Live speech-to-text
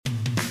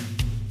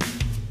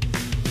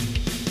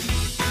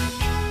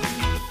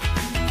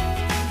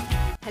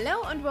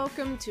Hello and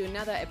welcome to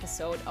another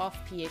episode of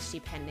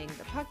PhD Pending,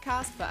 the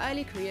podcast for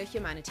early career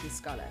humanities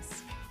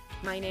scholars.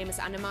 My name is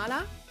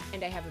Anne-Mala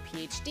and I have a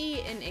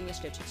PhD in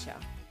English literature.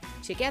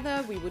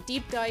 Together we will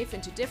deep dive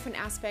into different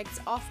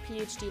aspects of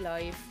PhD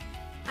life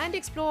and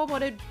explore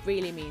what it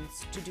really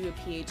means to do a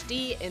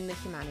PhD in the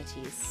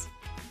humanities.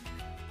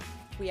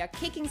 We are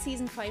kicking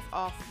season 5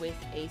 off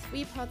with a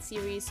 3-part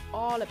series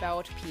all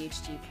about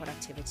PhD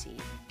productivity.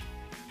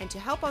 And to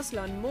help us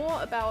learn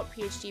more about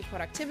PhD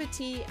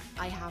productivity,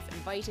 I have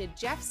invited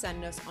Jeff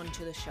Sanders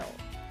onto the show.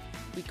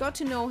 We got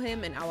to know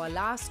him in our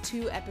last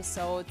 2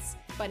 episodes,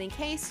 but in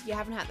case you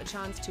haven't had the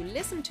chance to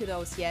listen to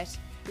those yet,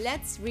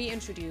 let's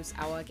reintroduce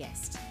our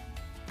guest.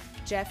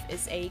 Jeff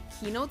is a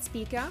keynote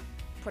speaker,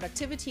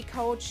 productivity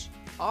coach,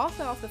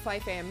 author of the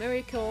 5 AM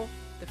Miracle,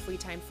 the Free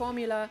Time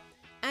Formula,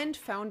 and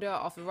founder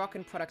of the Rock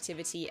and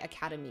Productivity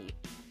Academy.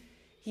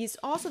 He's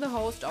also the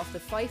host of the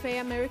 5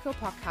 AM Miracle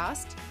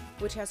podcast,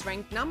 which has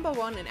ranked number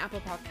 1 in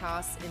Apple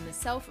Podcasts in the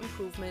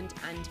self-improvement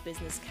and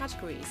business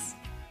categories,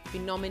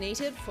 been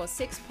nominated for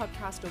 6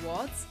 podcast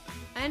awards,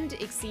 and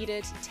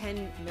exceeded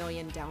 10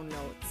 million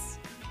downloads.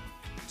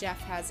 Jeff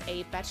has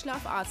a Bachelor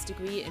of Arts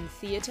degree in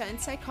Theater and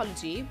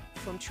Psychology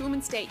from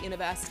Truman State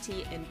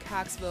University in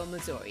Kirksville,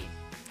 Missouri.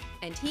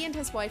 And he and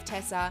his wife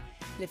Tessa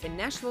live in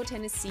Nashville,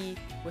 Tennessee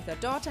with their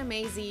daughter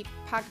Maisie,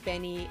 Puck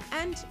Benny,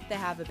 and they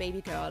have a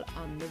baby girl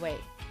on the way.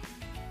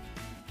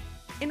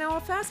 In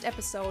our first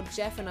episode,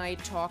 Jeff and I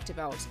talked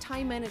about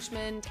time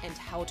management and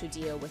how to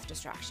deal with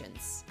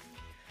distractions.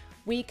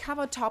 We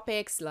covered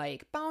topics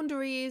like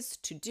boundaries,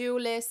 to-do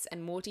lists,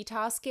 and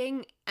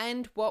multitasking,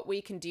 and what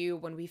we can do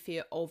when we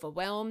feel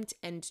overwhelmed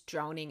and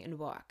drowning in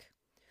work.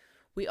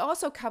 We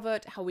also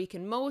covered how we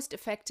can most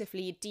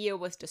effectively deal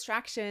with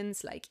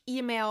distractions like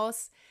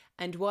emails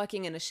and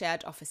working in a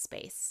shared office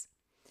space.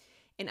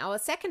 In our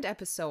second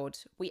episode,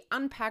 we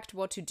unpacked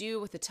what to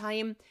do with the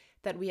time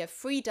that we have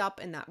freed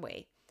up in that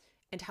way,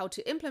 and how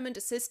to implement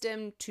a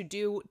system to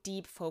do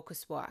deep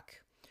focus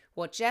work,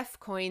 what Jeff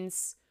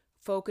coins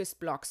focus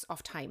blocks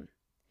of time.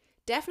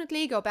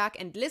 Definitely go back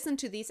and listen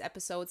to these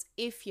episodes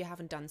if you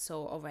haven't done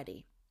so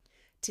already.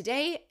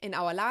 Today, in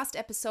our last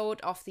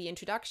episode of the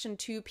Introduction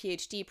to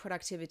PhD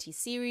Productivity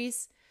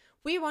series,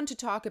 we want to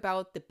talk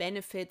about the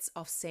benefits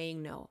of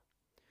saying no.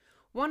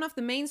 One of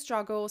the main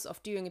struggles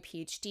of doing a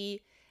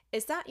PhD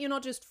is that you're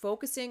not just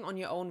focusing on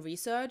your own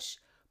research,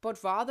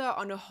 but rather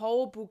on a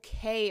whole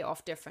bouquet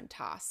of different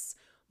tasks,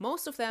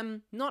 most of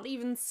them not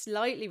even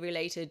slightly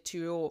related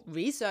to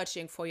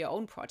researching for your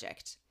own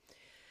project.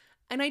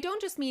 And I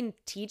don't just mean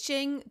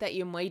teaching that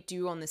you might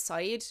do on the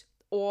side,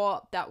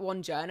 or that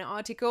one journal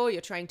article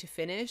you're trying to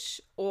finish,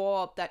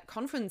 or that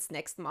conference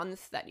next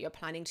month that you're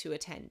planning to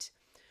attend.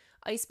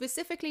 I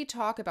specifically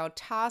talk about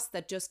tasks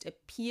that just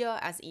appear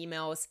as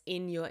emails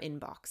in your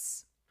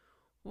inbox.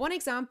 One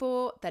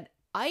example that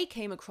I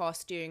came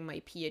across during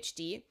my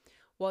PhD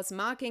was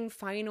marking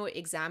final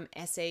exam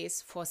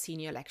essays for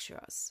senior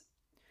lecturers.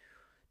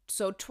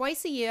 So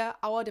twice a year,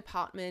 our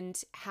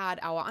department had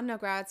our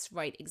undergrads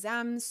write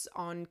exams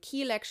on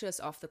key lectures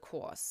of the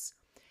course.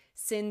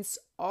 Since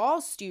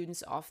all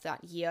students of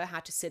that year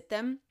had to sit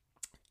them,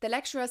 the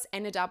lecturers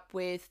ended up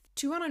with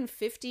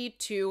 250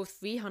 to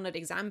 300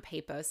 exam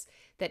papers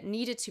that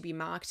needed to be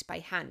marked by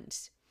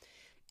hand.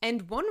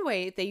 And one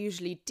way they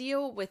usually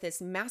deal with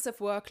this massive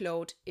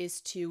workload is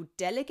to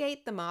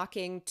delegate the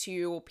marking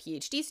to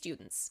PhD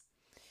students.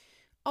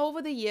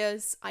 Over the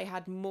years, I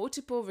had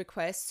multiple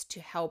requests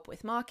to help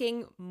with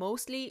marking,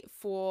 mostly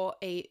for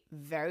a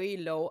very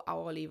low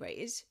hourly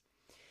rate.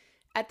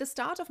 At the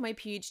start of my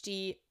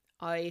PhD,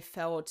 I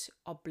felt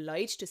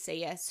obliged to say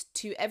yes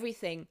to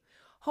everything,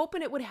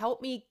 hoping it would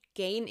help me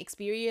gain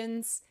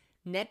experience,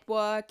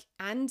 network,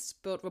 and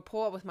build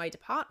rapport with my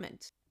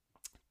department.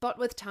 But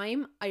with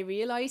time, I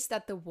realized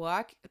that the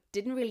work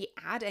didn't really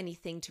add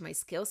anything to my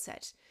skill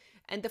set,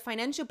 and the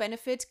financial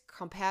benefit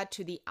compared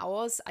to the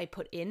hours I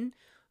put in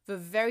were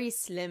very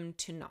slim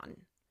to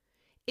none.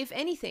 If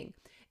anything,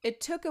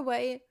 it took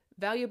away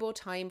valuable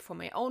time for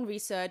my own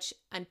research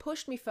and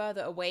pushed me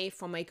further away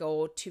from my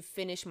goal to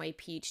finish my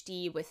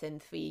PhD within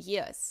 3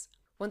 years.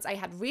 Once I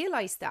had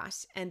realized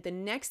that and the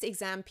next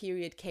exam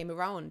period came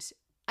around,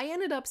 I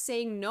ended up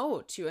saying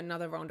no to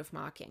another round of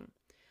marking.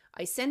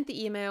 I sent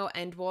the email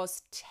and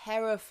was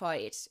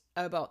terrified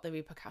about the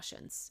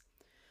repercussions.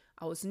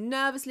 I was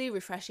nervously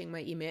refreshing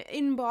my email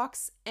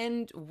inbox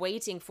and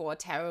waiting for a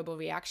terrible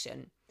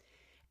reaction.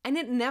 And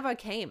it never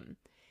came.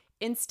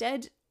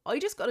 Instead, I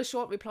just got a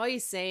short reply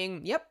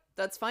saying, "Yep,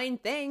 that's fine,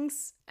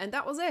 thanks," and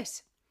that was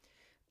it.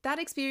 That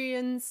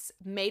experience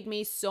made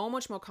me so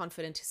much more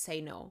confident to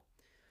say no.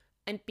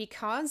 And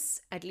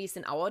because, at least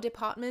in our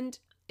department,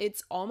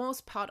 it's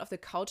almost part of the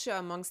culture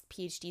amongst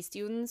PhD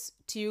students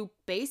to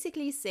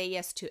basically say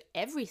yes to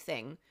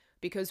everything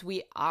because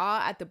we are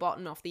at the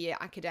bottom of the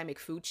academic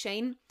food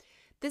chain.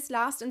 This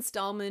last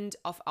installment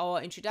of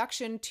our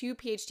Introduction to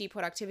PhD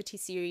Productivity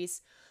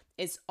series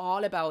is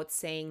all about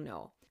saying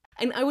no.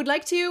 And I would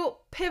like to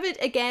pivot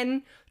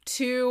again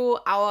to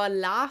our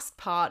last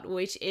part,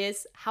 which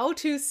is how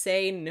to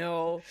say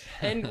no.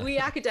 And we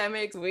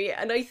academics,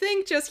 and I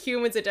think just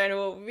humans in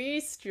general, we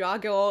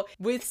struggle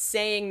with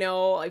saying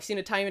no. I've seen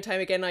it time and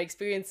time again. I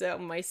experience it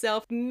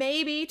myself.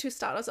 Maybe to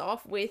start us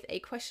off with a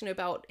question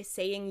about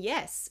saying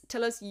yes.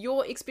 Tell us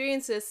your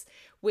experiences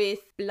with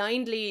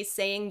blindly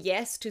saying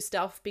yes to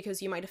stuff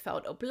because you might have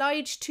felt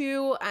obliged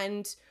to,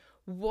 and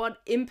what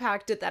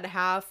impact did that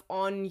have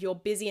on your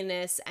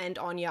busyness and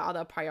on your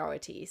other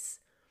priorities?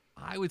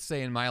 I would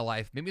say in my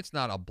life, maybe it's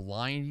not a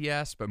blind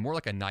yes, but more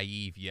like a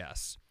naive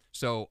yes.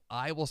 So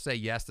I will say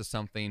yes to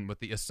something with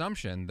the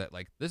assumption that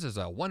like this is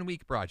a 1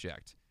 week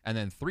project, and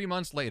then 3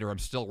 months later I'm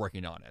still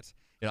working on it.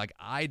 Like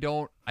I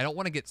don't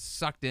want to get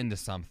sucked into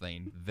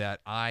something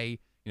that I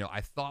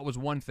thought was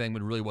one thing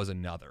but really was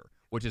another,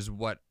 which is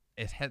what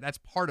that's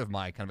part of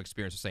my kind of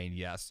experience of saying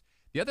yes.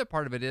 The other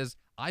part of it is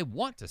I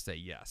want to say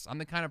yes. I'm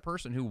the kind of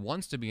person who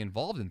wants to be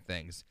involved in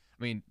things.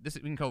 I mean,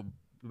 we can go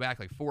back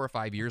like 4 or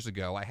 5 years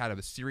ago. I had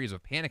a series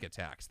of panic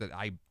attacks that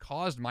I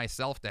caused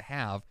myself to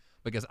have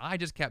because I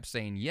just kept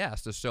saying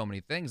yes to so many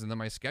things, and then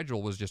my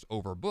schedule was just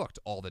overbooked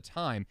all the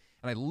time,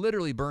 and I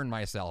literally burned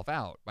myself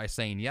out by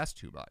saying yes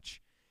too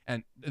much.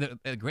 And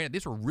granted,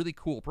 these were really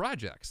cool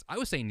projects. I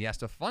was saying yes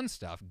to fun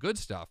stuff, good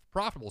stuff,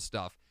 profitable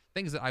stuff,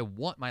 things that I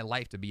want my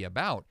life to be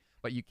about,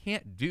 but you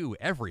can't do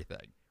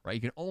everything, right?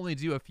 You can only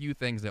do a few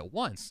things at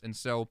once, and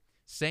so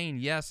saying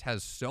yes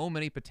has so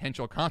many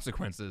potential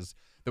consequences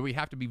that we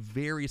have to be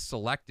very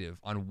selective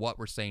on what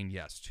we're saying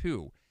yes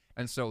to.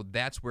 And so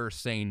that's where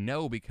saying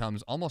no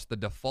becomes almost the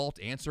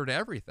default answer to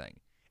everything.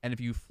 And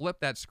if you flip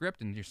that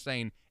script and you're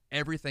saying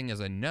everything is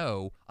a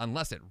no,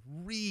 unless it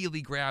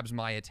really grabs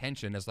my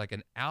attention as like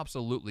an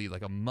absolutely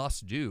like a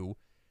must do,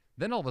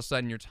 then all of a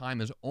sudden your time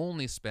is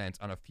only spent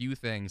on a few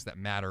things that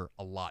matter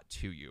a lot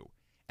to you.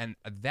 And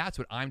that's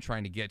what I'm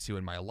trying to get to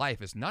in my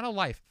life, is not a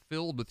life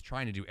filled with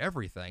trying to do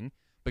everything,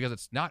 because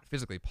it's not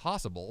physically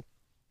possible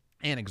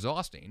and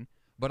exhausting,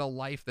 but a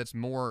life that's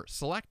more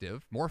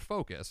selective, more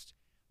focused,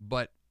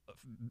 but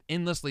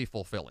endlessly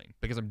fulfilling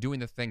because I'm doing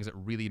the things that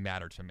really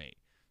matter to me.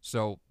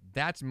 So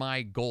that's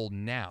my goal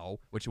now,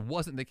 which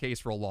wasn't the case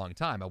for a long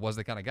time. I was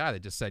the kind of guy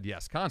that just said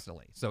yes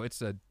constantly. So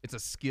it's a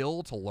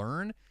skill to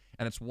learn,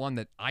 and it's one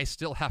that I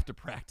still have to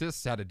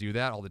practice how to do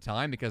that all the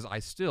time because I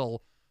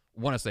still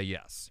want to say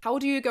yes. How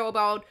do you go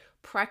about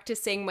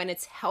practicing when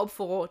it's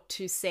helpful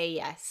to say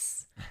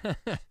yes?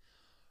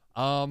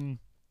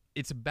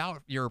 It's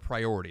about your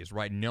priorities,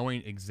 right?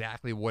 Knowing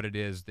exactly what it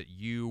is that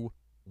you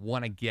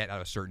want to get out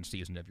of a certain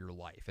season of your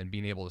life and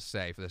being able to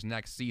say, for this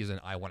next season,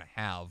 I want to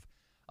have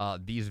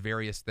these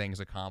various things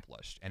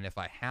accomplished. And if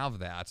I have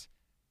that,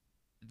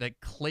 the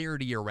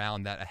clarity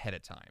around that ahead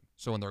of time.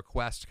 So when the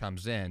request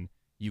comes in,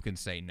 you can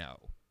say no.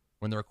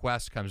 When the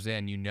request comes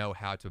in, you know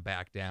how to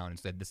back down and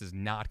say, this is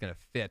not going to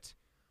fit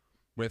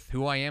with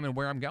who I am and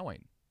where I'm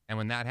going. And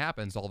when that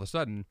happens, all of a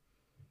sudden,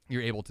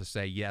 you're able to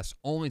say yes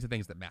only to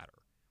things that matter,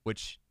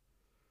 which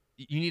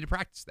you need to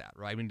practice that,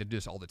 right? We need to do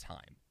this all the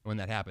time. When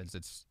that happens,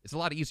 it's a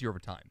lot easier over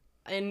time.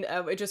 And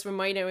it just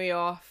reminded me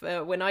of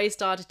when I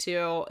started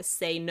to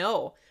say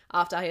no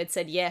after I had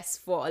said yes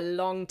for a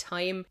long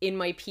time in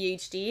my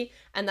PhD.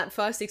 And that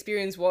first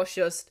experience was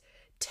just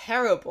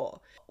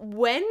terrible.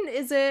 When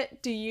is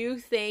it, do you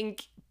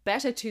think,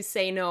 better to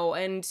say no?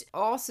 And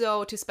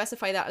also to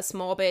specify that a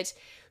small bit,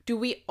 do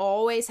we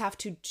always have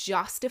to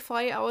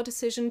justify our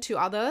decision to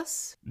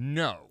others?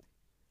 No.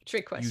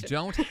 Trick question. You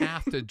don't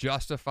have to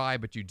justify,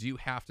 but you do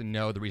have to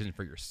know the reason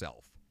for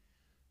yourself.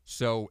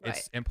 So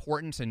it's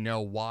important to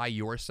know why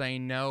you're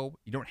saying no.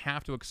 You don't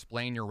have to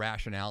explain your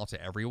rationale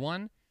to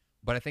everyone,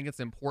 but I think it's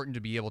important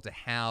to be able to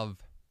have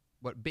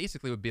what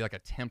basically would be like a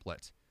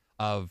template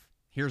of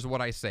here's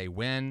what I say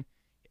when,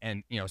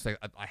 and say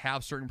I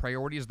have certain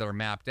priorities that are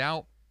mapped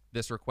out.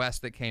 This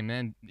request that came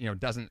in,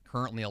 doesn't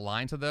currently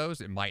align to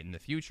those. It might in the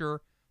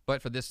future,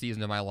 but for this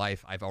season of my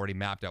life, I've already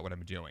mapped out what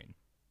I'm doing.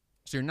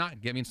 So you're not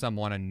giving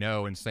someone a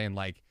no and saying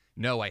like,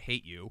 no, I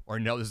hate you, or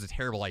no, this is a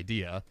terrible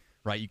idea,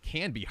 right? You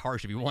can be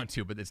harsh if you want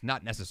to, but it's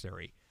not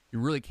necessary. You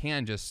really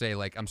can just say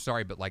like, I'm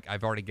sorry, but like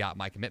I've already got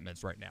my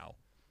commitments right now.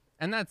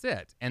 And that's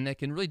it. And it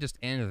can really just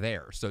end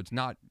there. So it's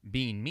not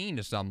being mean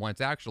to someone.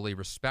 It's actually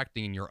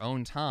respecting your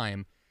own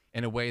time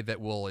in a way that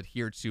will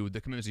adhere to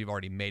the commitments you've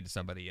already made to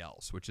somebody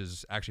else, which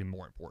is actually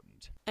more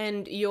important.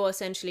 And you're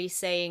essentially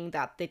saying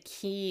that the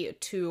key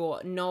to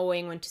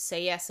knowing when to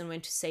say yes and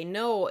when to say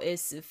no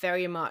is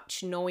very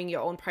much knowing your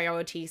own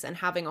priorities and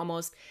having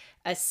almost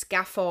a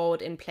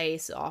scaffold in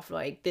place of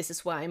like, this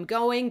is where I'm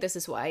going, this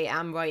is where I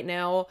am right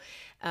now.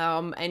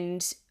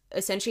 And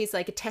essentially it's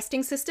like a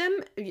testing system.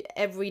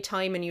 Every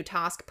time a new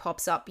task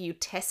pops up, you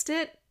test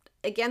it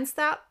against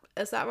that.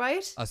 Is that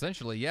right?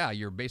 Essentially, yeah.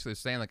 You're basically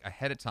saying like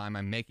ahead of time,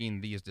 I'm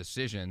making these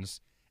decisions.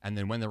 And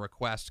then when the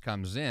request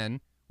comes in,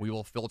 we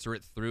will filter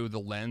it through the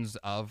lens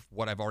of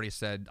what I've already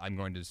said I'm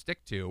going to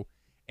stick to.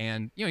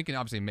 And, you can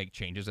obviously make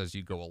changes as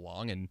you go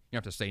along, and you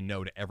don't have to say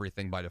no to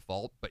everything by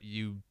default, but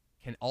you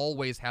can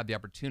always have the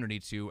opportunity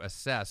to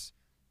assess,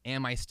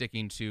 am I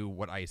sticking to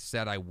what I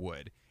said I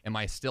would? Am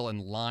I still in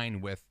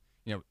line with,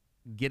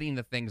 getting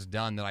the things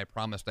done that I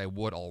promised I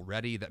would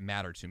already that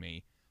matter to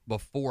me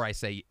before I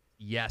say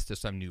yes to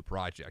some new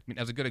project. I mean,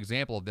 as a good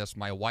example of this,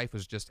 my wife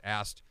was just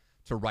asked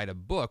to write a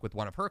book with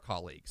one of her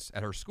colleagues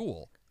at her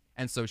school.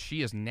 And so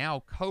she is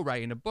now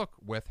co-writing a book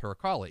with her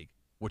colleague,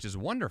 which is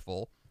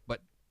wonderful.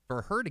 But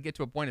for her to get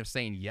to a point of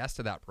saying yes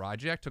to that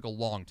project took a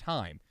long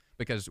time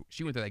because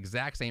she went through the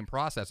exact same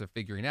process of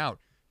figuring out,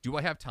 do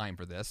I have time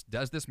for this?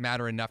 Does this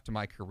matter enough to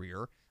my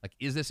career? Like,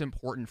 is this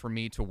important for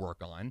me to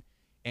work on?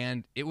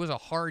 And it was a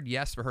hard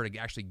yes for her to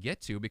actually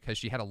get to because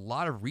she had a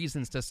lot of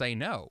reasons to say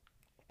no.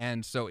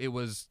 And so it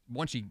was,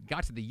 once she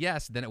got to the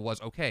yes, then it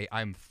was, okay,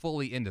 I'm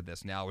fully into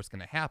this now. It's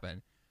going to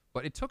happen.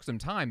 But it took some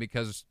time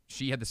because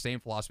she had the same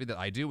philosophy that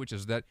I do, which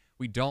is that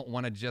we don't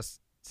want to just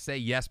say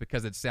yes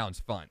because it sounds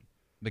fun,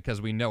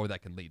 because we know where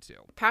that can lead to.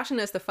 Passion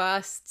is the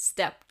first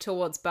step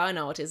towards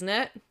burnout, isn't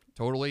it?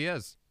 Totally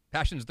is.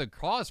 Passion's the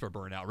cause for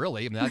burnout,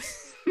 really.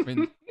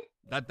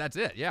 That's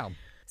it, yeah.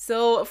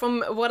 So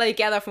from what I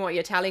gather from what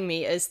you're telling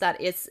me is that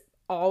it's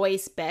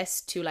always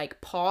best to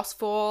like pause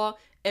for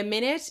a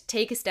minute,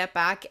 take a step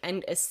back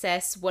and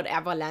assess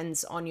whatever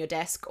lands on your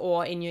desk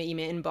or in your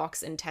email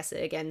inbox and test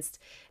it against,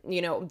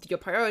 your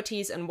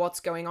priorities and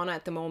what's going on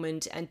at the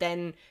moment, and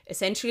then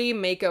essentially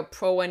make a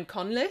pro and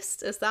con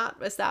list. Is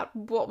that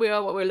what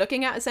we're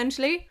looking at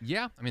essentially?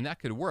 Yeah, I mean, that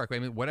could work. I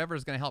mean, whatever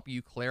is going to help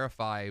you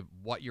clarify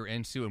what you're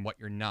into and what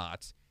you're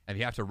not. And if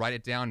you have to write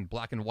it down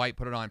black and white,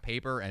 put it on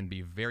paper and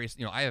be very,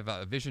 I have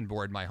a vision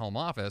board in my home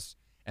office,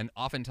 and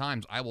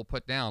oftentimes I will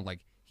put down like,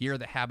 here are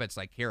the habits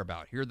I care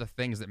about. Here are the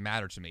things that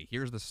matter to me.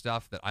 Here's the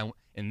stuff that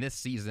in this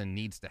season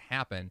needs to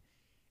happen.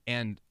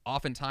 And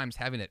oftentimes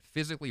having it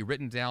physically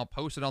written down,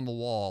 posted on the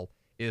wall,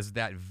 is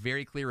that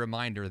very clear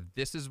reminder.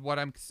 This is what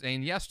I'm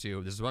saying yes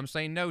to. This is what I'm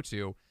saying no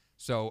to.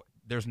 So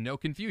there's no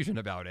confusion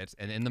about it.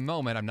 And in the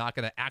moment, I'm not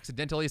going to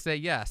accidentally say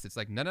yes. It's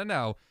like,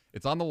 no.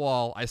 It's on the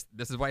wall.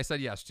 This is what I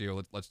said yes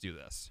to. Let's do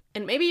this.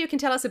 And maybe you can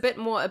tell us a bit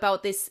more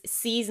about this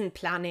season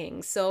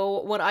planning.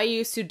 So what I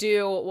used to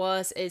do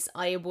is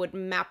I would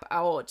map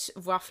out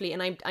roughly,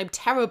 and I'm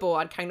terrible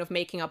at kind of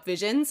making up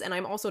visions, and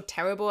I'm also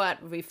terrible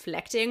at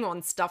reflecting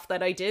on stuff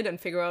that I did and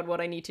figure out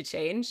what I need to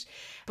change.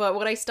 But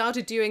what I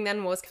started doing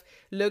then was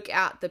look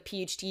at the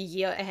PhD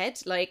year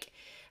ahead. Like,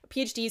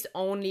 PhDs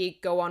only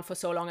go on for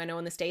so long. I know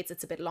in the States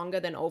it's a bit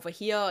longer than over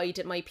here. I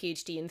did my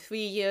PhD in 3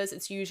 years.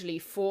 It's usually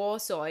 4,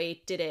 so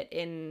I did it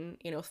in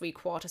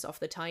 3/4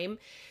 of the time.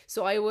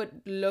 So I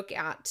would look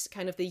at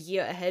kind of the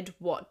year ahead.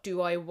 What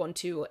do I want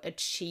to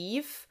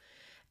achieve?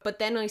 But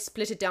then I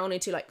split it down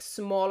into like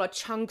smaller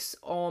chunks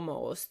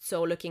almost.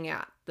 So looking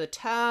at the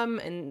term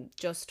and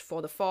just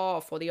for the fall,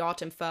 for the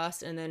autumn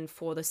first, and then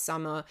for the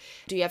summer.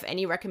 Do you have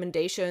any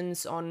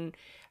recommendations on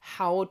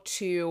how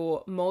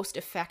to most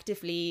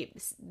effectively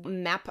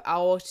map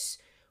out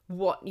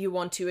what you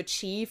want to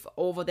achieve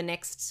over the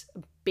next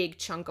big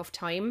chunk of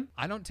time?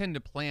 I don't tend to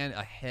plan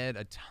ahead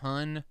a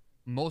ton,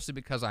 mostly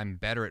because I'm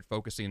better at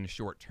focusing in the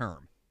short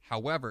term.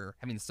 However,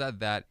 having said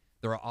that,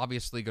 there are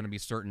obviously going to be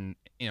certain,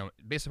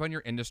 based upon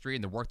your industry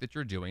and the work that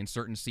you're doing,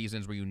 certain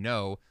seasons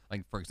where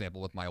like, for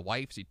example, with my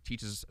wife, she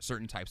teaches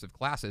certain types of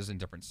classes in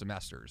different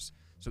semesters.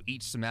 So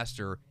each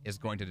semester is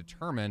going to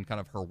determine kind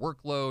of her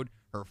workload,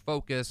 her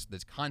focus, the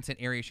content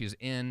area she's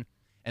in.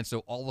 And so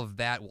all of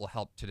that will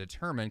help to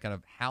determine kind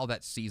of how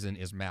that season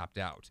is mapped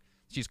out.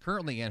 She's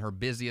currently in her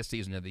busiest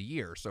season of the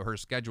year, so her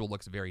schedule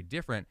looks very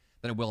different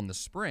than it will in the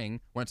spring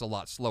when it's a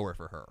lot slower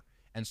for her.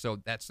 And so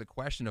that's the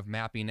question of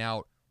mapping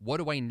out, what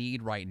do I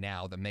need right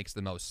now that makes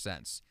the most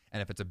sense?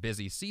 And if it's a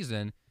busy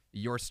season,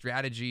 your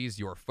strategies,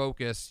 your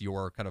focus,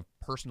 your kind of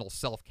personal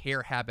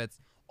self-care habits,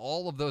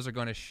 all of those are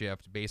going to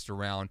shift based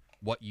around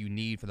what you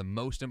need for the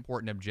most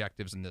important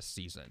objectives in this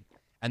season.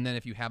 And then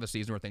if you have a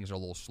season where things are a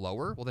little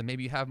slower, well, then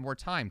maybe you have more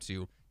time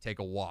to take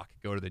a walk,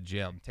 go to the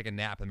gym, take a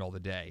nap in the middle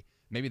of the day.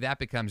 Maybe that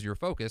becomes your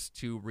focus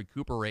to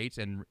recuperate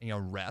and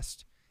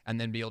rest, and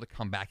then be able to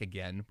come back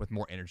again with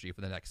more energy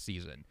for the next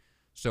season.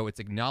 So it's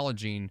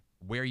acknowledging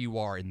where you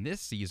are in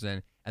this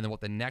season and then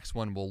what the next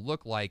one will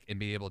look like, and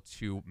be able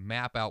to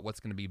map out what's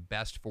going to be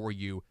best for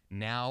you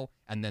now,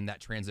 and then that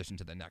transition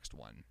to the next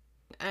one.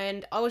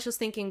 And I was just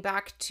thinking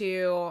back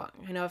to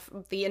kind of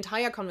the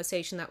entire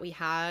conversation that we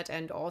had,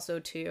 and also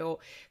to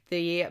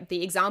the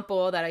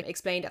example that I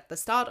explained at the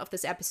start of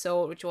this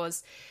episode, which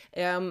was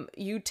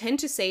you tend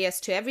to say yes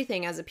to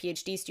everything as a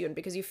PhD student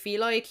because you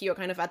feel like you're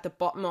kind of at the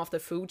bottom of the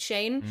food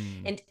chain,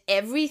 and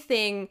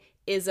everything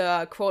is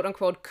a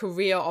quote-unquote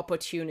career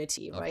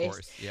opportunity, right? Of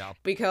course, yeah.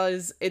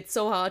 Because it's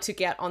so hard to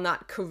get on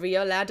that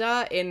career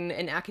ladder in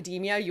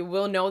academia. You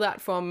will know that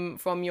from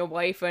your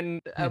wife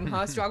and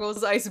her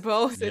struggles, I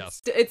suppose.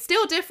 Yes. It's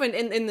still different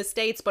in the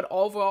States, but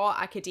overall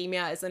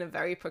academia is in a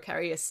very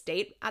precarious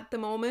state at the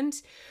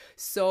moment.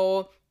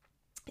 So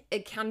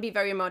it can be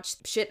very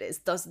much,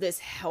 does this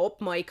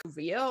help my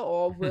career,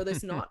 or will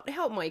this not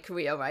help my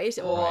career, right?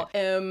 Or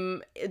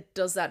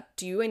does that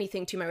do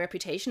anything to my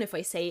reputation if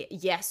I say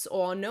yes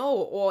or no?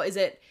 Or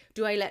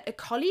do I let a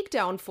colleague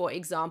down, for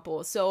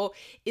example? So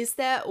is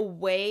there a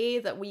way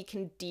that we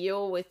can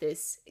deal with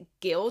this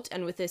guilt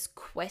and with this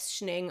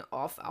questioning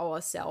of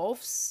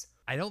ourselves?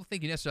 I don't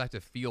think you necessarily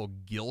have to feel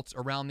guilt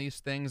around these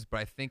things, but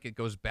I think it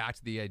goes back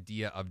to the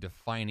idea of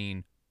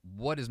defining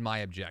what is my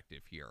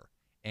objective here.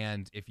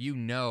 And if you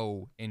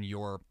know in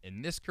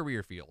this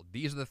career field,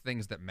 these are the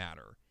things that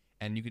matter,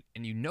 and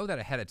you know that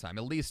ahead of time,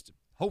 at least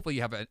hopefully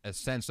you have a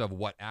sense of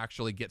what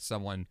actually gets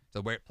someone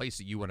to the place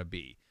that you want to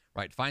be,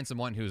 right? Find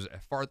someone who's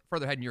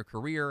further ahead in your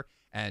career,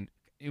 and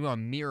you want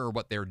to mirror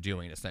what they're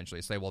doing,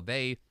 essentially. Say, well,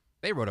 they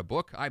wrote a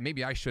book.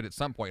 Maybe I should at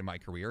some point in my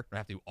career. I don't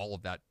have to do all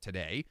of that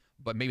today,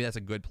 but maybe that's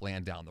a good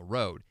plan down the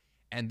road.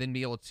 And then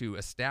be able to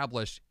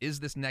establish, is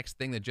this next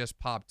thing that just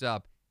popped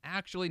up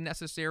actually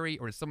necessary,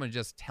 or did someone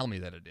just tell me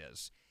that it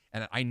is?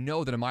 And I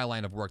know that in my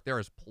line of work, there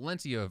is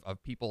plenty of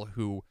people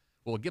who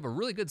will give a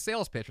really good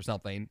sales pitch or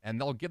something, and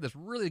they'll give this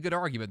really good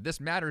argument. This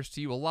matters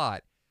to you a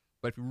lot.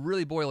 But if you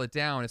really boil it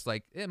down, it's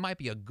like, it might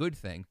be a good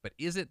thing, but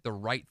is it the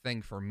right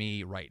thing for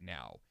me right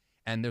now?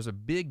 And there's a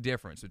big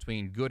difference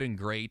between good and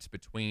great,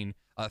 between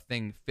a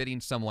thing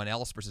fitting someone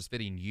else versus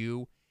fitting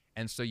you.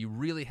 And so you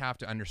really have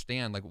to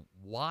understand, like,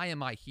 why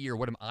am I here?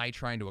 What am I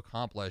trying to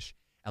accomplish?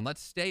 And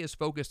let's stay as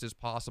focused as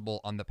possible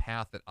on the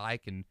path that I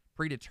can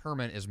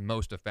predetermine is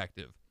most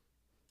effective.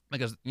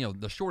 Because,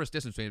 the shortest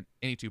distance between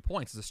any 2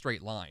 points is a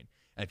straight line.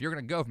 And if you're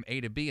going to go from A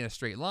to B in a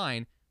straight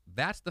line,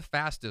 that's the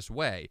fastest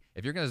way.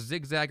 If you're going to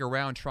zigzag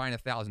around trying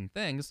 1,000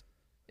 things,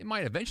 it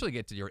might eventually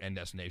get to your end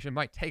destination. It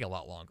might take a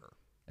lot longer.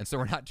 And so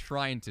we're not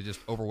trying to just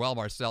overwhelm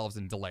ourselves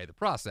and delay the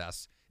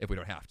process if we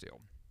don't have to.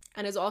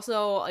 And it's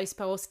also, I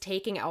suppose,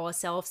 taking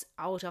ourselves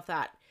out of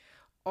that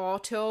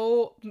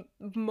auto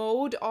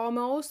mode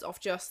almost, of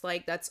just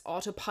like, that's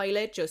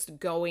autopilot, just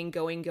going,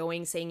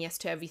 saying yes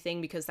to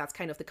everything because that's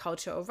kind of the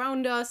culture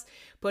around us.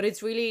 But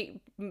it's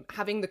really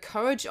having the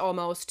courage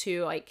almost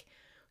to like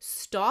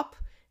stop,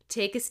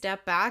 take a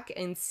step back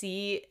and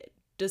see,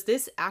 does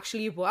this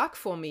actually work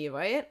for me,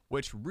 right?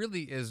 Which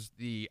really is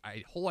the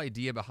whole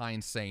idea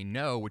behind saying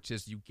no, which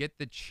is you get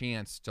the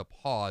chance to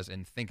pause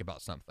and think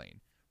about something,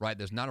 right?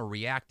 There's not a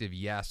reactive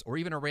yes or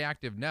even a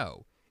reactive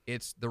no.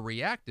 It's the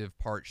reactive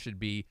part should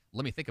be,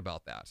 let me think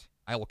about that.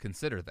 I will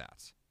consider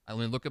that. I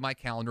will look at my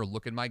calendar,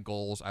 look at my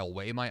goals. I will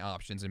weigh my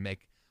options and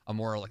make a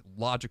more like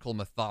logical,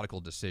 methodical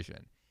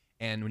decision.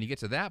 And when you get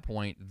to that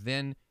point,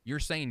 then you're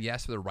saying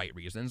yes for the right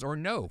reasons or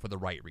no for the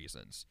right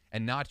reasons,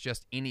 and not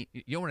just you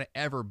don't want to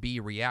ever be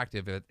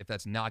reactive if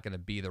that's not going to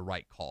be the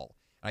right call.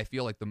 And I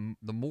feel like the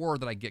more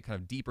that I get kind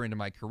of deeper into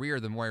my career,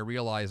 the more I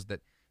realize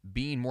that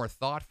being more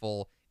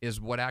thoughtful is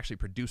what actually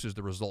produces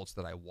the results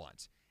that I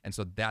want. And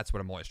so that's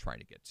what I'm always trying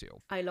to get to.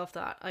 I love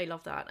that.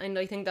 And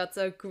I think that's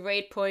a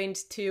great point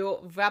to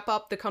wrap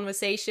up the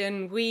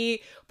conversation.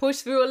 We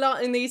pushed through a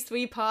lot in these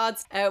 3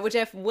 parts.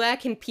 Jeff, where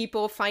can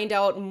people find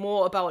out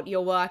more about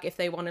your work if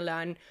they want to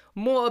learn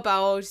more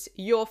about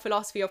your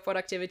philosophy of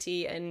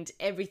productivity and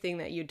everything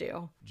that you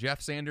do?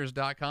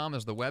 JeffSanders.com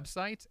is the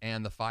website,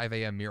 and the 5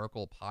 a.m.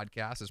 Miracle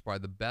podcast is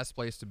probably the best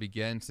place to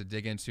begin to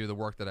dig into the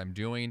work that I'm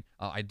doing.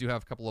 I do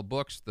have a couple of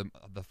books,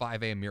 the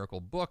 5 a.m. Miracle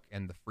book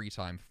and the Free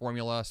Time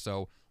Formula.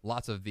 So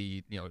lots of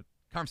the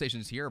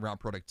conversations here around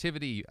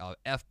productivity,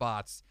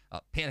 F-bots,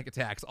 panic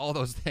attacks, all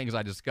those things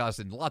I discuss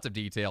in lots of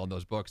detail in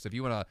those books. If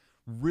you want to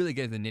really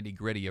get into the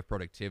nitty-gritty of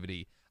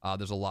productivity,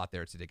 there's a lot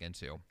there to dig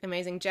into.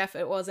 Amazing, Jeff.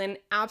 It was an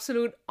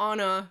absolute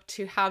honor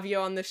to have you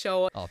on the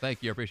show. Oh,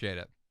 thank you. I appreciate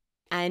it.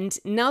 And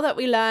now that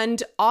we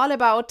learned all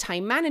about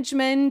time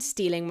management,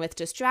 dealing with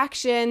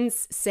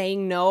distractions,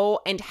 saying no,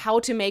 and how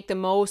to make the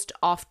most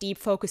of deep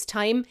focused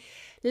time,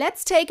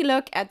 let's take a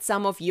look at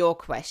some of your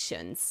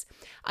questions.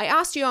 I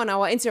asked you on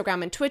our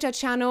Instagram and Twitter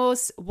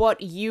channels what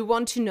you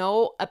want to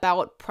know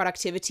about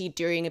productivity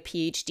during a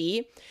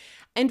PhD.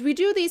 And we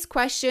do these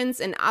questions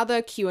and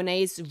other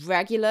Q&As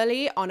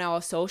regularly on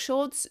our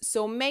socials,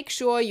 so make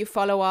sure you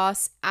follow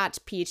us at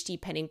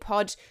PhD Pending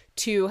Pod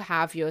to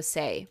have your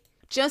say.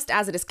 Just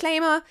as a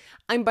disclaimer,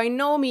 I'm by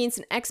no means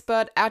an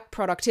expert at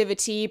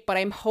productivity, but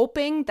I'm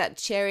hoping that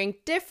sharing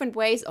different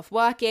ways of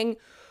working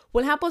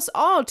will help us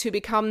all to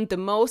become the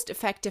most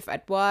effective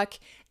at work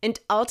and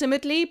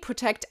ultimately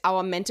protect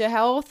our mental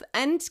health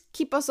and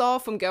keep us all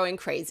from going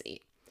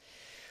crazy.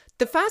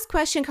 The first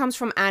question comes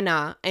from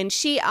Anna, and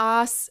she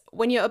asks,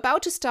 when you're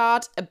about to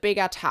start a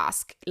bigger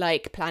task,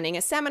 like planning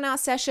a seminar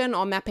session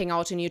or mapping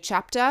out a new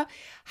chapter,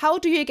 how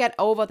do you get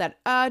over that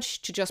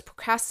urge to just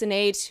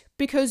procrastinate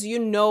because you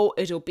know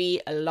it'll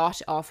be a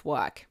lot of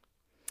work?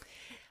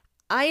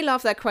 I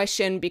love that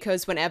question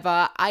because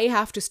whenever I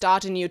have to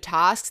start a new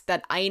task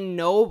that I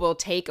know will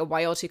take a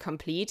while to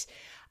complete,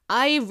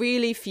 I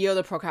really feel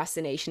the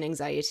procrastination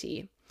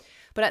anxiety.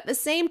 But at the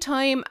same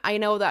time, I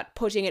know that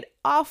putting it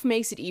off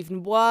makes it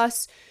even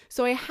worse,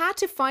 so I had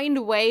to find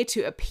a way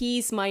to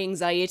appease my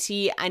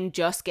anxiety and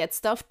just get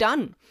stuff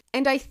done.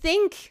 And I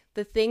think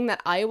the thing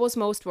that I was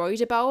most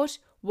worried about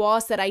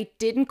was that I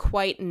didn't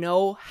quite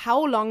know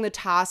how long the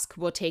task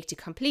will take to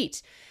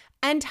complete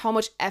and how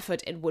much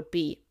effort it would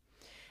be.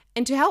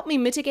 And to help me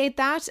mitigate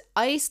that,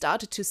 I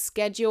started to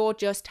schedule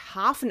just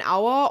half an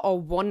hour or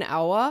 1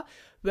 hour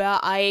where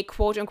I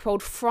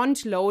quote-unquote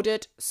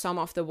front-loaded some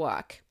of the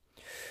work.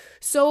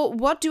 So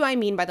what do I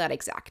mean by that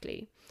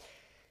exactly?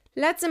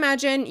 Let's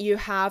imagine you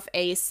have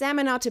a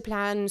seminar to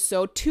plan,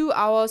 so 2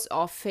 hours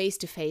of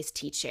face-to-face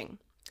teaching.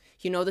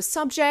 You know the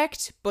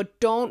subject, but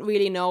don't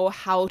really know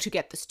how to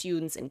get the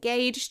students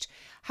engaged,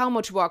 how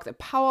much work the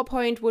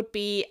PowerPoint would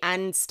be,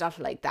 and stuff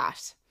like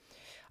that.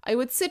 I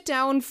would sit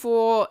down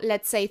for,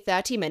 let's say,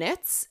 30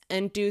 minutes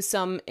and do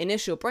some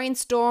initial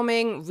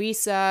brainstorming,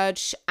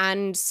 research,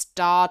 and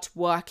start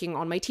working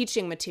on my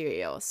teaching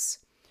materials.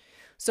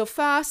 So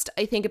first,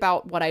 I think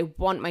about what I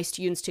want my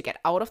students to get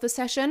out of the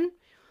session.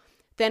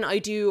 Then I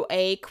do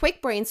a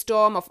quick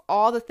brainstorm of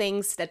all the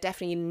things that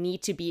definitely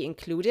need to be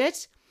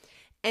included.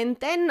 And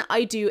then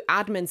I do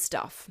admin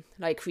stuff,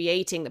 like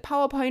creating the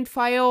PowerPoint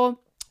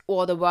file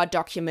or the Word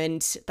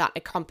document that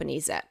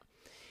accompanies it.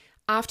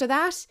 After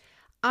that,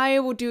 I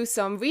will do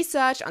some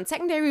research on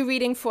secondary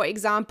reading, for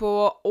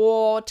example,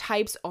 or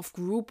types of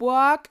group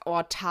work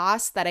or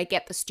tasks that I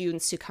get the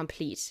students to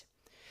complete.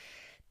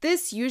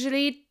 This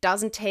usually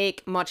doesn't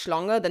take much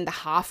longer than the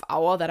half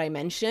hour that I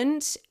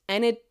mentioned,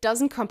 and it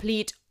doesn't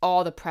complete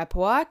all the prep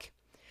work.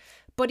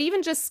 But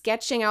even just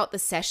sketching out the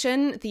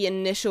session, the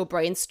initial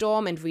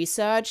brainstorm and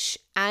research,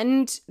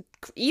 and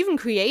even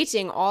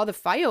creating all the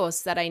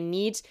files that I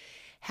need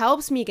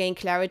helps me gain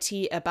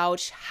clarity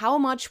about how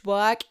much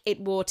work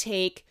it will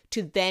take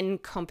to then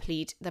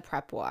complete the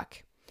prep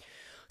work.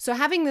 So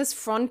having this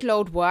front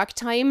load work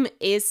time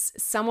is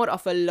somewhat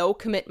of a low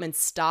commitment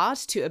start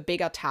to a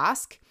bigger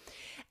task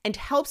and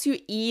helps you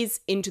ease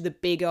into the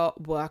bigger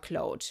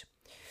workload.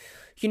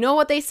 You know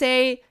what they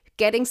say,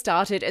 getting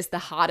started is the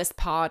hardest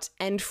part,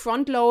 and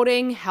front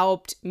loading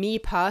helped me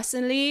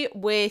personally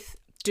with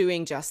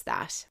doing just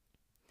that.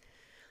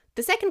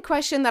 The second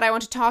question that I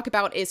want to talk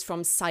about is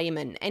from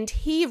Simon, and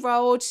he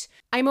wrote,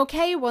 I'm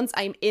okay once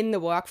I'm in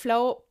the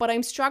workflow, but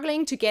I'm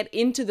struggling to get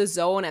into the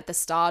zone at the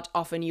start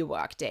of a new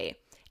workday.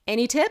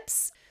 Any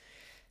tips?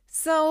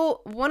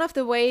 So one of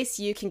the ways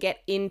you can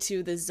get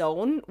into the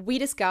zone we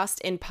discussed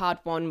in part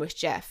 1 with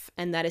Jeff,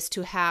 and that is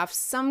to have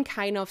some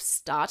kind of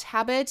start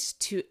habit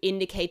to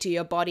indicate to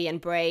your body and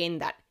brain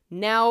that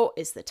now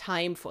is the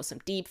time for some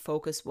deep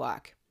focus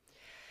work.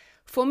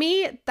 For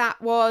me,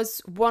 that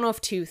was one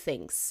of two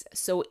things.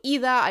 So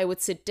either I would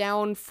sit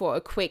down for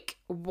a quick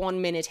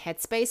 1-minute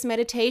headspace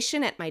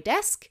meditation at my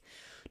desk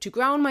to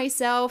ground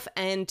myself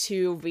and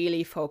to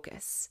really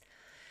focus.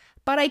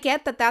 But I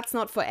get that that's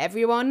not for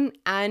everyone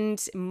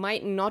and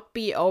might not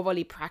be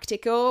overly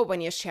practical when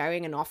you're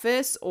sharing an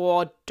office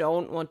or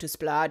don't want to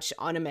splurge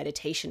on a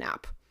meditation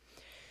app.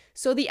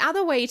 So the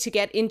other way to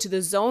get into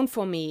the zone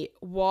for me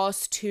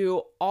was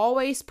to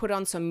always put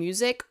on some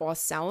music or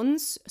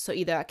sounds, so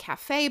either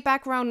cafe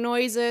background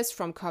noises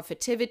from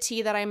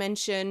Coffeetivity that I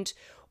mentioned,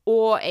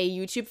 or a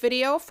YouTube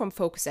video from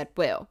Focus at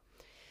Will.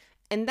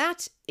 And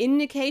that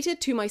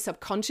indicated to my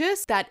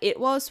subconscious that it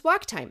was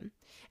work time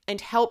and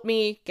helped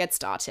me get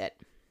started.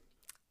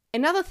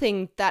 Another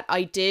thing that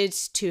I did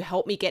to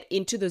help me get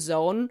into the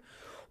zone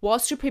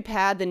was to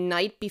prepare the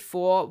night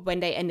before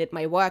when I ended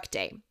my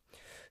workday.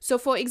 So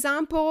for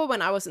example,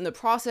 when I was in the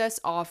process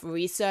of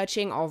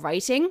researching or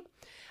writing,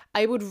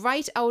 I would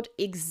write out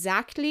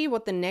exactly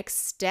what the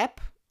next step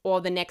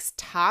or the next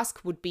task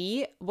would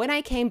be when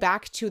I came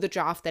back to the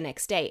draft the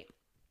next day.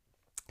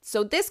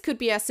 So this could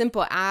be as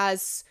simple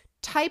as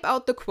type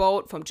out the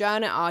quote from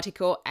journal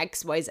article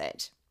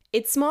XYZ.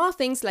 It's small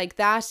things like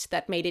that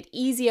that made it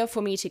easier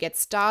for me to get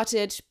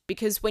started,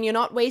 because when you're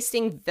not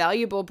wasting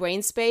valuable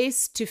brain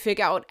space to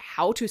figure out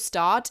how to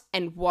start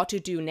and what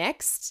to do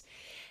next,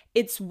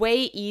 it's way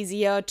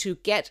easier to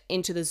get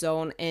into the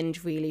zone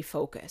and really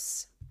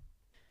focus.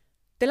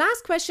 The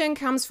last question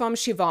comes from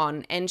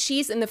Siobhan, and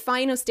she's in the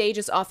final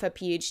stages of her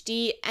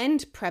PhD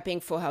and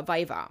prepping for her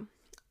Viva.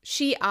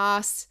 She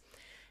asks,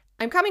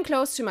 I'm coming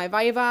close to my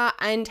Viva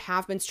and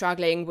have been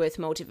struggling with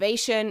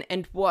motivation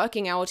and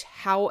working out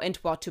how and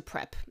what to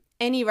prep.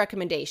 Any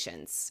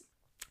recommendations?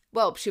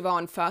 Well,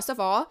 Siobhan, first of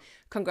all,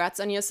 congrats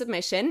on your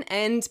submission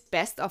and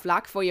best of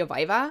luck for your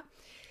Viva.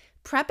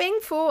 Prepping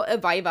for a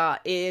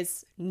Viva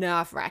is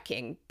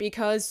nerve-wracking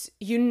because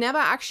you never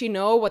actually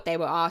know what they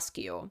will ask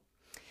you.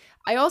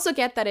 I also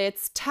get that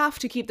it's tough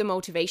to keep the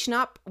motivation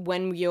up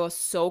when you're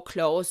so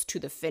close to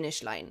the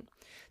finish line.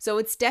 So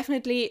it's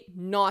definitely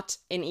not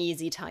an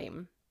easy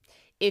time.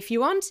 If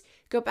you want,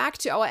 go back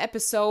to our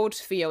episode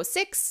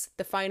 306,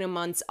 the final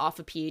months of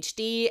a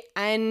PhD,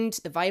 and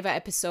the Viva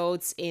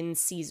episodes in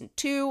season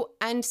 2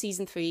 and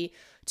season 3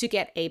 to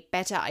get a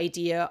better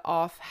idea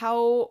of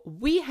how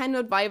we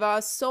handled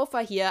Viva so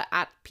far here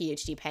at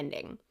PhD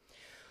Pending.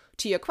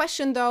 To your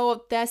question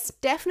though, there's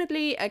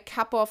definitely a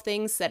couple of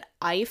things that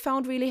I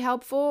found really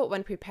helpful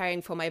when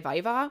preparing for my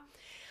Viva.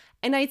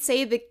 And I'd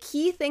say the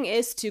key thing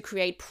is to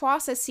create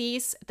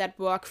processes that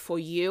work for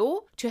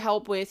you to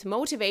help with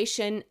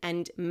motivation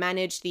and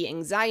manage the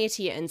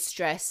anxiety and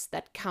stress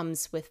that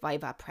comes with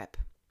Viva prep.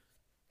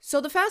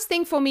 So the first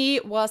thing for me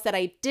was that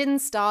I didn't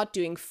start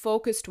doing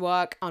focused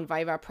work on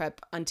Viva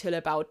prep until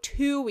about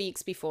 2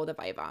 weeks before the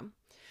Viva.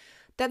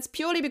 That's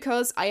purely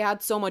because I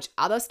had so much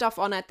other stuff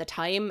on at the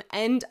time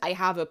and I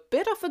have a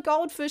bit of a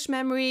goldfish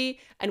memory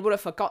and would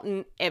have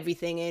forgotten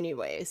everything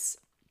anyways.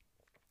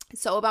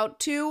 So about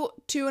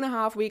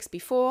 2.5 weeks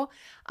before,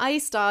 I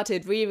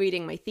started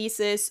rereading my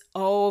thesis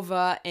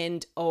over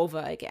and over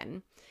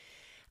again.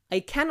 I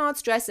cannot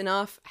stress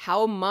enough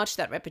how much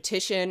that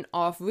repetition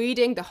of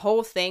reading the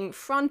whole thing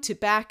front to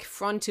back,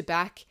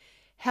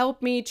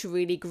 helped me to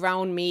really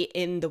ground me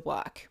in the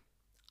work.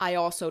 I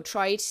also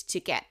tried to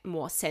get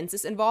more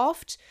senses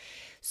involved.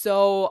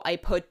 So I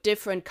put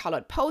different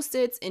colored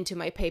post-its into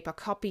my paper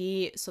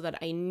copy so that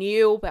I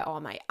knew where all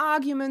my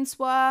arguments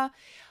were,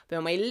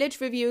 where my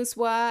lit reviews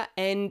were,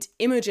 and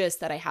images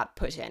that I had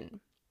put in.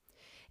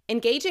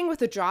 Engaging with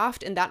the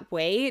draft in that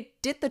way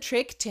did the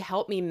trick to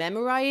help me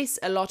memorize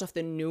a lot of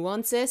the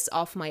nuances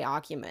of my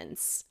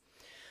arguments.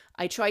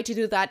 I tried to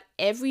do that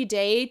every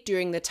day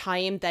during the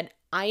time that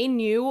I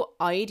knew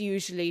I'd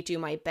usually do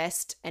my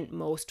best and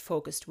most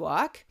focused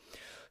work.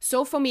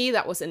 So for me,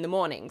 that was in the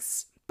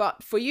mornings.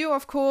 But for you,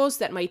 of course,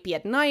 that might be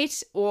at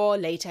night or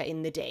later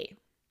in the day.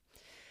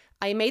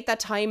 I made that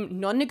time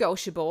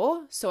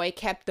non-negotiable, so I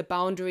kept the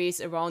boundaries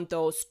around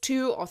those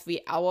 2 or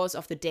 3 hours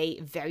of the day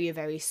very,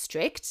 very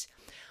strict.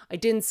 I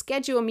didn't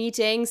schedule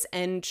meetings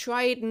and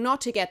tried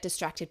not to get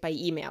distracted by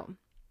email.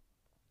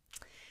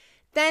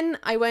 Then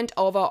I went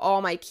over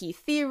all my key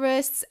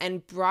theorists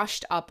and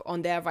brushed up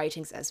on their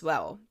writings as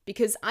well,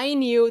 because I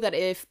knew that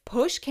if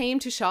push came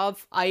to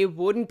shove, I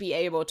wouldn't be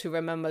able to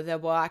remember their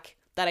work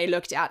that I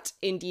looked at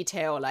in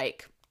detail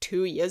like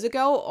 2 years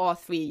ago or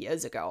 3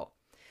 years ago.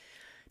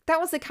 That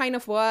was the kind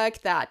of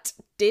work that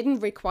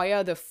didn't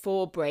require the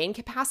full brain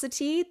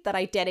capacity that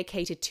I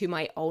dedicated to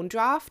my own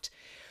draft,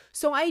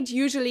 so I'd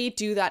usually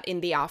do that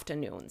in the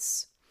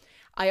afternoons.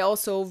 I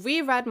also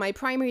reread my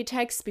primary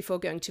text before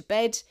going to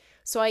bed,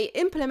 so I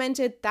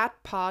implemented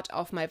that part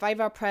of my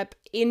Viva prep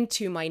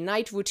into my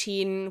night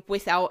routine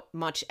without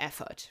much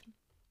effort.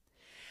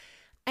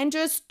 And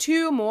just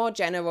 2 more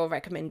general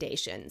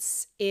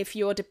recommendations. If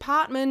your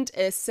department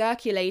is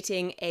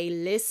circulating a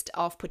list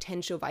of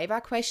potential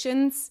Viva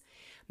questions,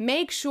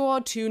 make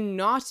sure to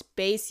not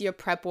base your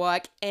prep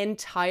work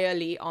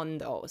entirely on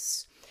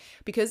those.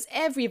 Because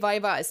every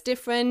Viva is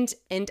different,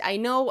 and I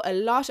know a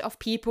lot of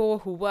people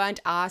who weren't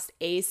asked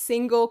a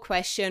single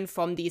question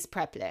from these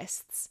prep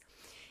lists.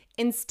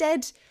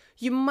 Instead,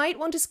 you might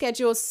want to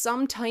schedule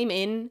some time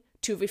in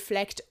to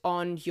reflect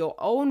on your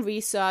own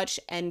research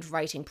and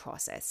writing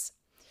process.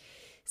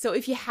 So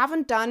if you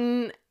haven't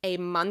done a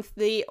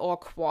monthly or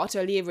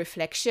quarterly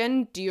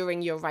reflection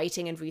during your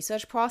writing and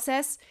research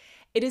process,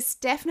 it is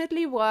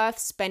definitely worth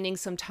spending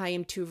some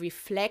time to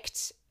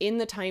reflect in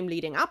the time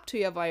leading up to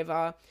your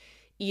Viva,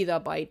 either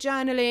by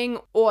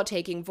journaling or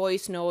taking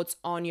voice notes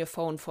on your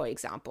phone, for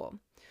example.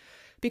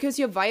 Because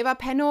your Viva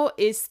panel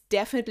is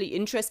definitely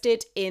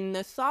interested in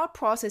the thought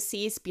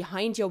processes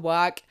behind your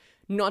work,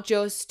 not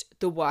just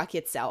the work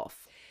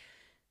itself.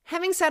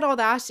 Having said all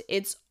that,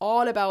 it's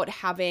all about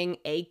having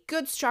a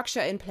good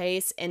structure in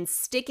place and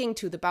sticking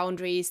to the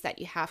boundaries that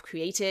you have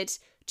created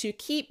to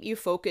keep you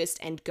focused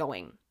and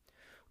going.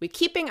 We're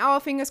keeping our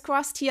fingers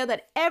crossed here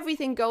that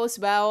everything goes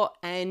well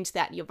and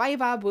that your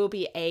Viva will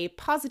be a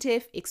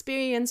positive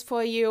experience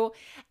for you.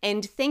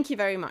 And thank you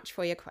very much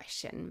for your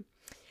question.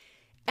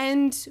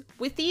 And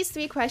with these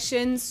 3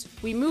 questions,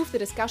 we move the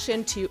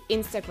discussion to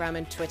Instagram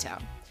and Twitter.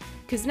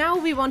 Because now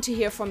we want to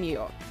hear from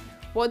you.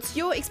 What's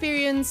your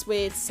experience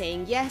with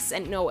saying yes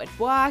and no at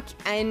work,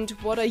 and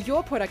what are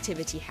your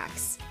productivity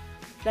hacks?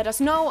 Let us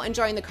know and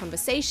join the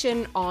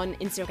conversation on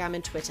Instagram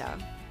and Twitter.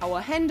 Our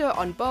handle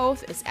on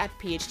both is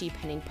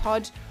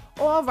 @PhDPenningPod,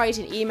 or write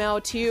an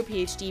email to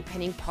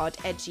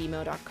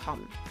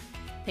phdpenningpod@gmail.com.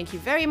 Thank you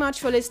very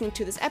much for listening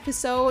to this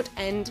episode,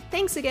 and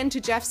thanks again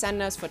to Jeff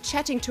Sanders for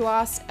chatting to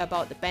us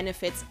about the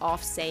benefits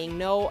of saying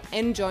no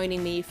and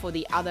joining me for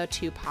the other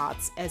 2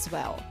 parts as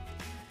well.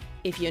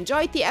 If you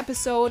enjoyed the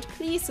episode,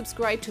 please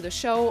subscribe to the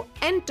show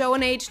and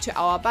donate to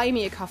our Buy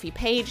Me a Coffee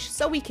page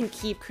so we can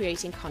keep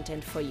creating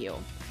content for you.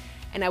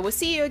 And I will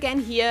see you again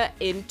here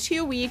in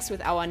 2 weeks with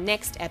our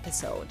next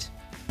episode.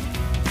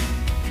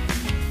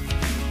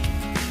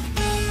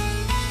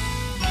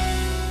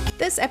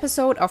 This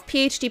episode of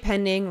PhD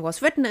Pending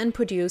was written and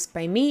produced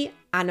by me,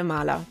 Anne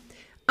Mahler.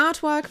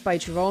 Artwork by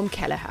Jerome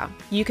Kelleher.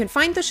 You can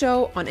find the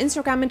show on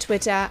Instagram and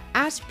Twitter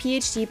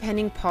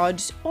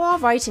 @PhDPenningPod, or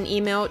write an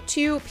email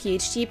to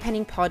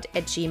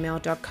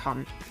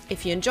phdpenningpod@gmail.com.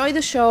 If you enjoy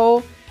the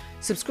show,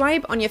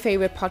 subscribe on your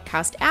favorite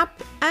podcast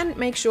app and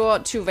make sure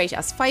to rate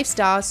us 5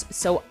 stars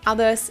so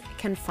others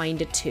can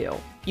find it too.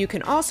 You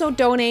can also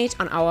donate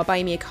on our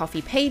Buy Me a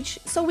Coffee page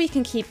so we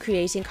can keep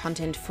creating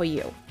content for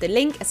you. The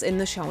link is in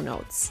the show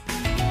notes.